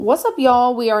What's up,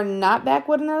 y'all? We are not back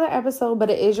with another episode,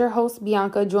 but it is your host,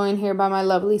 Bianca, joined here by my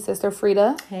lovely sister,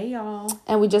 Frida. Hey, y'all.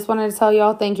 And we just wanted to tell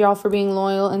y'all, thank y'all for being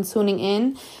loyal and tuning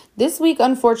in. This week,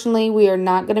 unfortunately, we are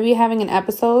not going to be having an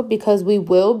episode because we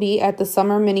will be at the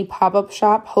summer mini pop-up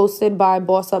shop hosted by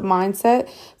Boss Up Mindset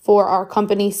for our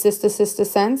company, Sister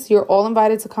Sense. You're all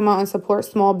invited to come out and support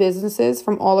small businesses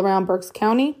from all around Berks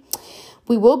County.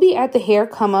 We will be at the Hair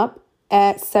Come Up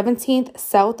at 17th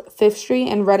South 5th Street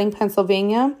in Reading,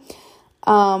 Pennsylvania,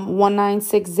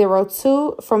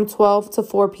 19602 from 12 to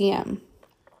 4 p.m.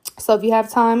 So if you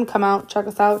have time, come out, check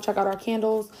us out, check out our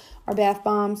candles, our bath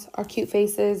bombs, our cute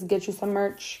faces, get you some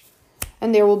merch,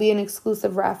 and there will be an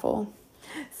exclusive raffle.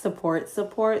 Support.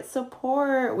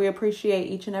 We appreciate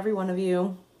each and every one of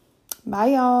you.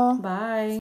 Bye, y'all. Bye.